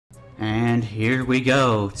And here we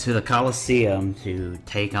go to the Colosseum to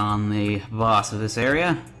take on the boss of this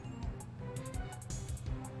area.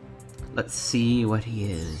 Let's see what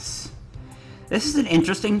he is. This is an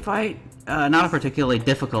interesting fight, not a particularly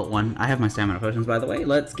difficult one. I have my stamina potions, by the way.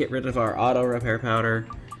 Let's get rid of our auto repair powder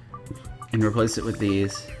and replace it with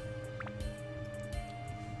these.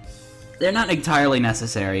 They're not entirely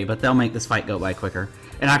necessary, but they'll make this fight go by quicker.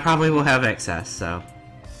 And I probably will have excess, so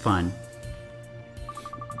fun.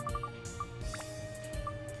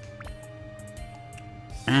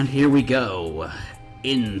 And here we go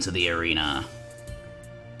into the arena.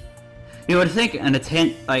 You would think an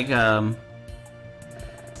attendance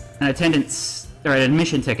or an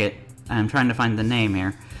admission ticket. I'm trying to find the name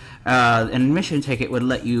here. An admission ticket would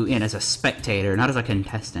let you in as a spectator, not as a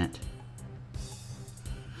contestant.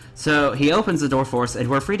 So he opens the door for us, and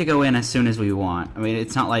we're free to go in as soon as we want. I mean,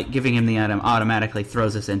 it's not like giving him the item automatically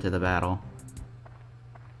throws us into the battle.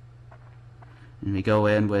 And we go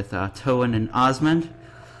in with Toan and Osmond.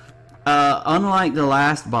 Unlike the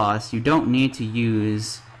last boss, you don't need to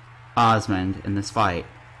use Osmond in this fight.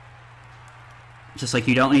 Just like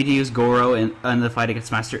you don't need to use Goro in the fight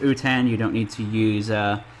against Master Utan, you don't need to use,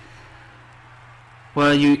 you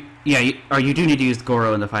do need to use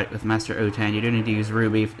Goro in the fight with Master Utan, you do need to use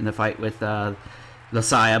Ruby in the fight with,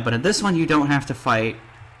 SCEA, but in this one you don't have to fight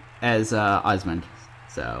as, Osmond.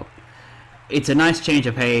 So, it's a nice change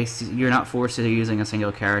of pace, you're not forced to using a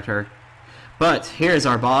single character. But, here's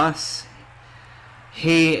our boss.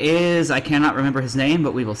 He is, I cannot remember his name,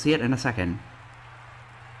 but we will see it in a second.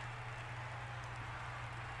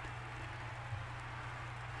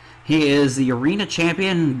 He is the arena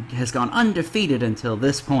champion, has gone undefeated until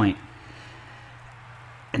this point.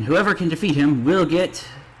 And whoever can defeat him will get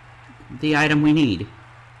the item we need.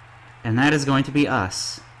 And that is going to be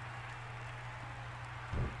us.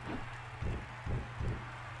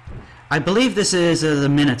 I believe this is the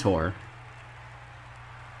Minotaur.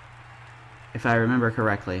 If I remember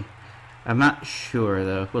correctly. I'm not sure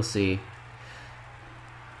though, we'll see.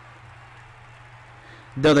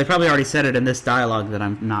 Though they probably already said it in this dialogue that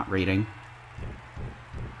I'm not reading.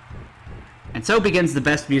 And so begins the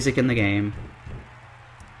best music in the game.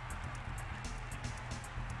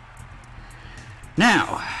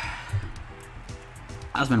 Now,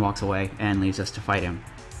 Osmond walks away and leaves us to fight him.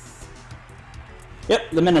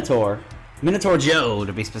 Yep, the Minotaur. Minotaur Joe,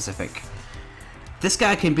 to be specific. This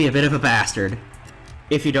guy can be a bit of a bastard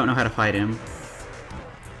if you don't know how to fight him.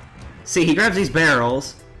 See, he grabs these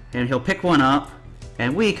barrels, and he'll pick one up,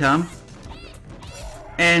 and we come,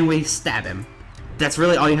 and we stab him. That's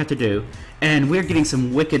really all you have to do. And we're getting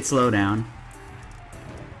some wicked slowdown.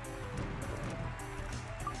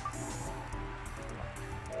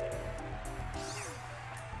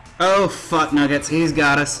 Oh, fuck, Nuggets. He's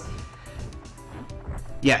got us.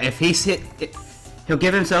 Yeah, if he's hit... he'll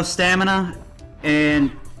give himself stamina,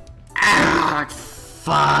 and... ah,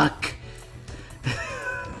 fuck.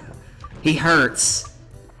 He hurts.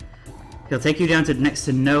 He'll take you down to next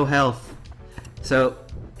to no health. So...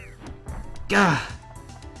 gah.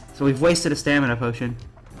 So we've wasted a stamina potion.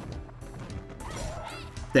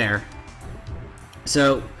 There.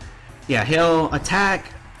 So, yeah, he'll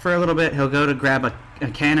attack for a little bit. He'll go to grab a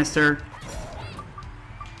canister.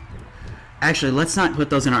 Actually, let's not put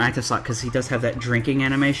those in our active slot because he does have that drinking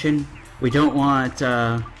animation. We don't want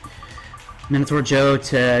Minotaur Joe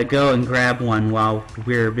to go and grab one while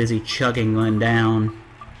we're busy chugging one down.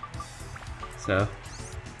 So.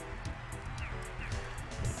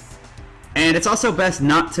 And it's also best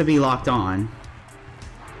not to be locked on.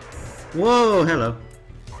 Whoa, hello.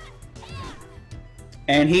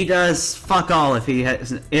 And he does fuck all if he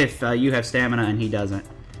has, if you have stamina and he doesn't.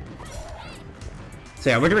 So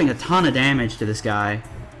yeah, we're doing a ton of damage to this guy.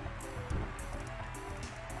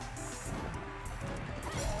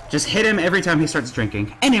 Just hit him every time he starts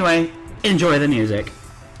drinking. Anyway, enjoy the music.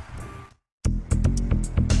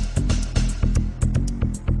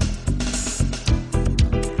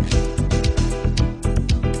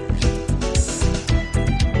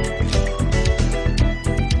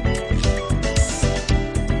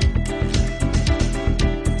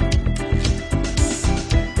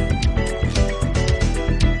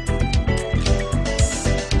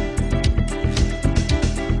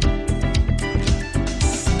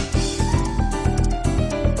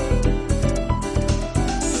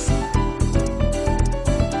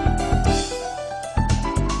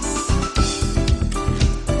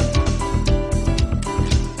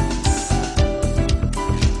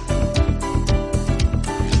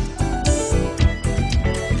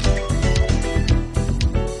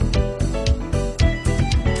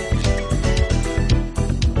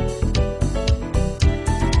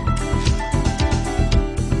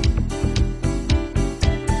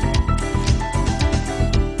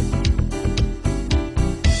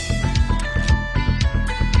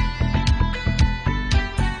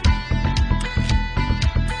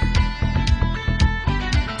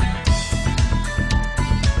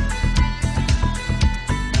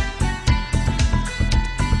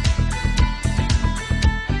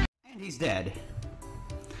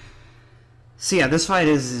 So yeah, this fight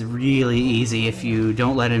is really easy if you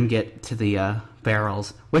don't let him get to the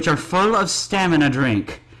barrels, which are full of stamina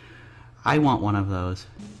drink. I want one of those.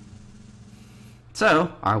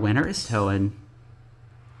 So, our winner is Toan.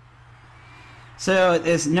 So,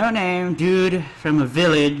 this no-name dude from a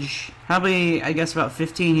village, probably, I guess, about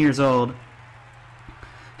 15 years old,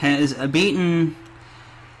 has beaten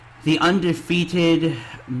the undefeated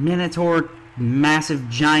Minotaur massive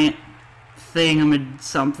giant thing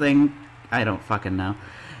something. I don't fucking know.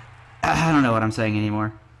 I don't know what I'm saying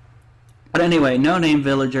anymore. But anyway, no-name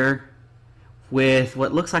villager with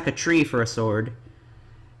what looks like a tree for a sword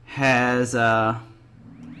has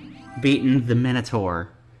beaten the Minotaur,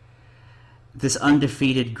 this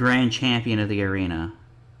undefeated grand champion of the arena.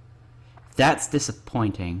 That's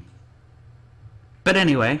disappointing. But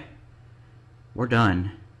anyway, we're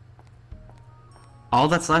done. All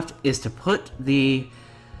that's left is to put the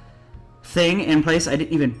thing in place. I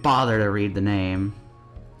didn't even bother to read the name,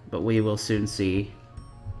 but we will soon see.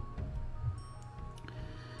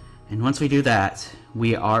 And once we do that,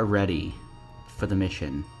 we are ready for the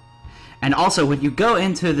mission. And also, when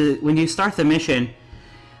you start the mission,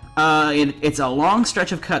 it's a long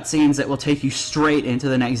stretch of cutscenes that will take you straight into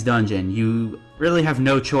the next dungeon. You really have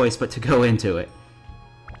no choice but to go into it.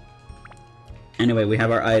 Anyway, we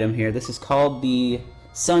have our item here. This is called the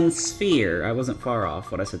Sun Sphere. I wasn't far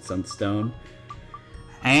off when I said Sunstone.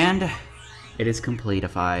 And it is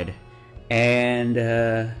completified. And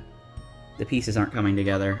the pieces aren't coming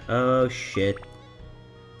together. Oh shit.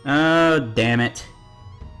 Oh damn it.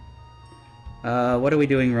 What are we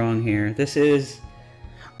doing wrong here? This is...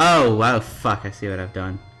 Oh, wow, fuck, I see what I've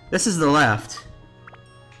done. This is the left.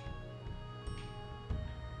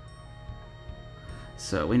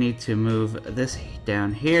 So we need to move this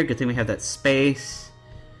down here. Good thing we have that space.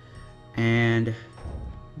 And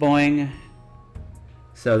boing.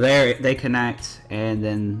 So there they connect, and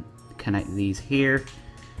then connect these here.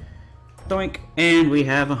 Doink, and we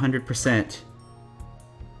have 100%.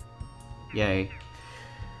 Yay.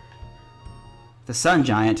 The Sun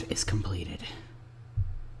Giant is completed.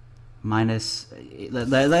 Minus...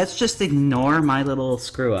 Let's just ignore my little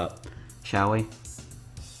screw-up, shall we?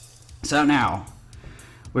 So now,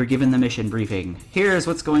 we're given the mission briefing. Here's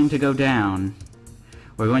what's going to go down.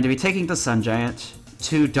 We're going to be taking the Sun Giant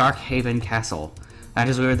to Darkhaven Castle. That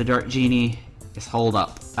is where the Dark Genie is holed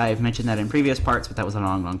up. I've mentioned that in previous parts, but that was a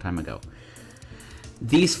long, long time ago.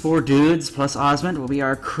 These 4 dudes plus Osmond will be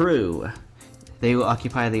our crew. They will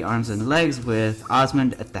occupy the arms and legs with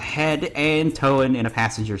Osmond at the head and Toan in a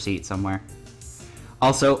passenger seat somewhere.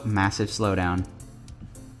 Also, massive slowdown.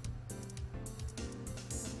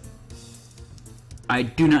 I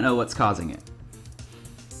do not know what's causing it.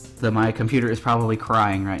 My computer is probably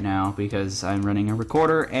crying right now because I'm running a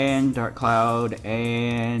recorder and Dark Cloud,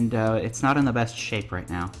 and it's not in the best shape right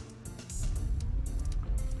now.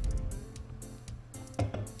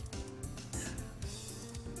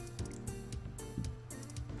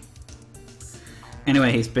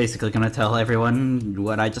 Anyway, he's basically going to tell everyone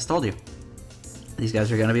what I just told you. These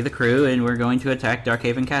guys are going to be the crew, and we're going to attack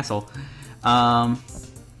Darkhaven Castle.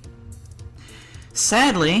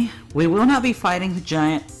 Sadly, we will not be fighting the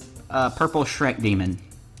giant purple Shrek demon.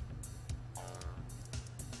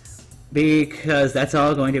 Because that's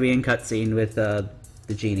all going to be in cutscene with the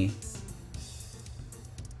genie.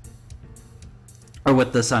 Or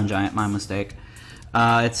with the Sun Giant, my mistake.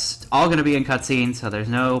 It's all going to be in cutscene, so there's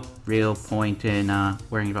no real point in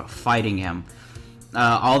worrying about fighting him.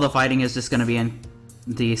 All the fighting is just going to be in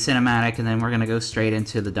the cinematic, and then we're going to go straight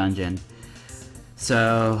into the dungeon.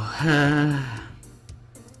 So...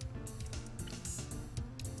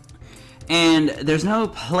 And there's no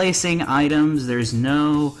placing items, there's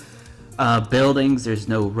no buildings, there's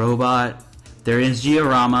no robot. There is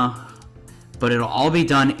Giorama, but it'll all be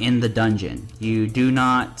done in the dungeon. You do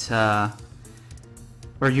not...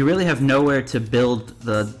 or you really have nowhere to build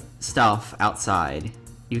the stuff outside.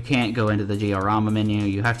 You can't go into the Giorama menu,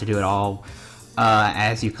 you have to do it all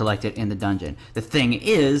as you collect it in the dungeon. The thing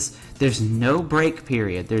is, there's no break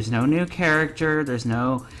period, there's no new character, there's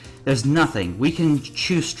nothing. We can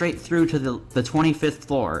choose straight through to the 25th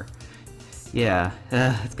floor. Yeah,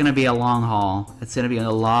 it's gonna be a long haul. It's gonna be a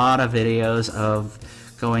lot of videos of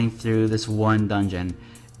going through this one dungeon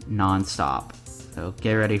non-stop. So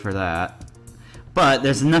get ready for that. But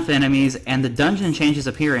there's enough enemies, and the dungeon changes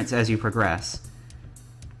appearance as you progress.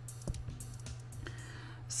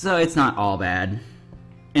 So it's not all bad.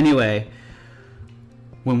 Anyway,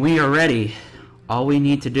 when we are ready, all we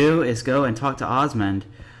need to do is go and talk to Osmond.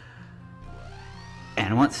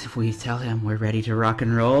 And once we tell him we're ready to rock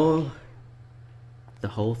and roll, the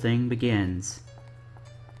whole thing begins.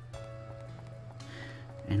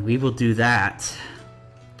 And we will do that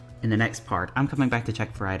in the next part. I'm coming back to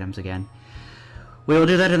check for items again. We will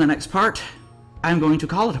do that in the next part. I'm going to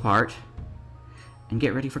call it a part and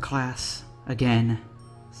get ready for class again.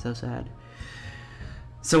 So sad.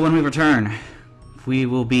 So when we return, we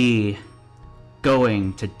will be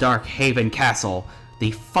going to Darkhaven Castle,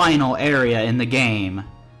 the final area in the game.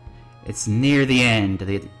 It's near the end.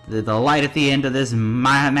 The light at the end of this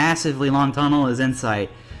massively long tunnel is in sight.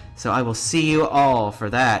 So I will see you all for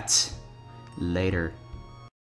that later.